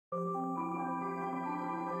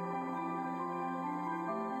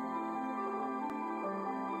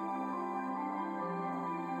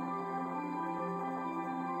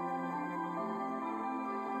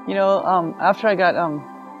After I got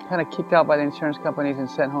kind of kicked out by the insurance companies and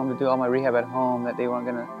sent home to do all my rehab at home, that they weren't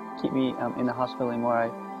going to keep me in the hospital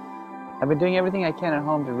anymore, I've been doing everything I can at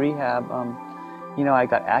home to rehab. I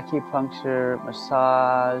got acupuncture,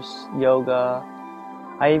 massage, yoga.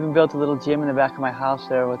 I even built a little gym in the back of my house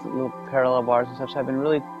there with little parallel bars and stuff. So I've been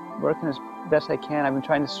really working as best I can. I've been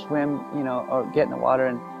trying to swim, or get in the water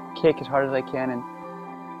and kick as hard as I can. And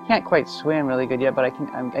can't quite swim really good yet, but I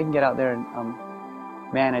can get out there and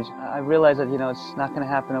manage. I realize that it's not going to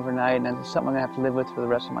happen overnight, and it's something I'm going to have to live with for the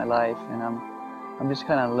rest of my life. And I'm just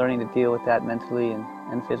kind of learning to deal with that mentally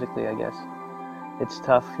and physically, I guess. It's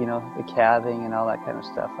tough, the calving and all that kind of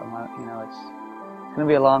stuff. It's going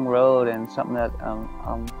to be a long road and something that I'm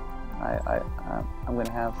going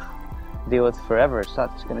to have to deal with forever. It's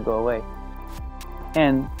not just going to go away.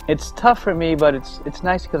 And it's tough for me, but it's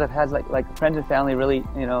nice because I've had like friends and family really,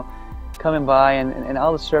 coming by, and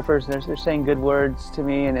all the surfers, they're saying good words to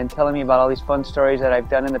me and telling me about all these fun stories that I've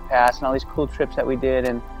done in the past and all these cool trips that we did,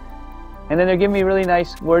 and then they're giving me really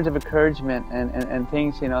nice words of encouragement and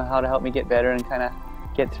things, how to help me get better and kind of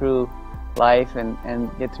get through life and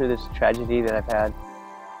get through this tragedy that I've had.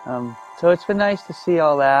 So it's been nice to see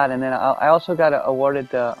all that, and then I also got awarded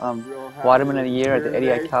the Waterman of the Year at the Eddie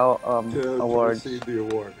Aikau Awards,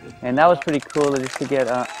 and that was pretty cool just to get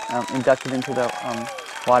inducted into the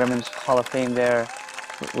Waterman's Hall of Fame there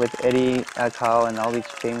with Eddie Aikau and all these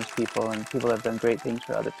famous people and people that have done great things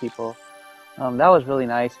for other people. That was really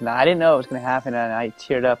nice, and I didn't know it was going to happen, and I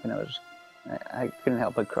teared up, and I couldn't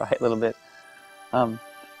help but cry a little bit.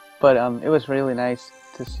 But it was really nice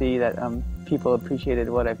to see that people appreciated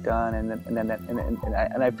what I've done, and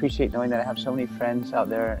I appreciate knowing that I have so many friends out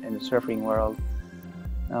there in the surfing world.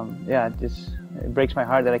 It breaks my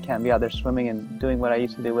heart that I can't be out there swimming and doing what I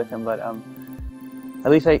used to do with them, but at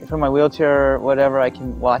least from my wheelchair or whatever, I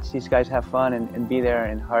can watch these guys have fun and be there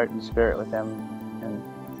in heart and spirit with them, and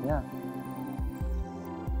yeah.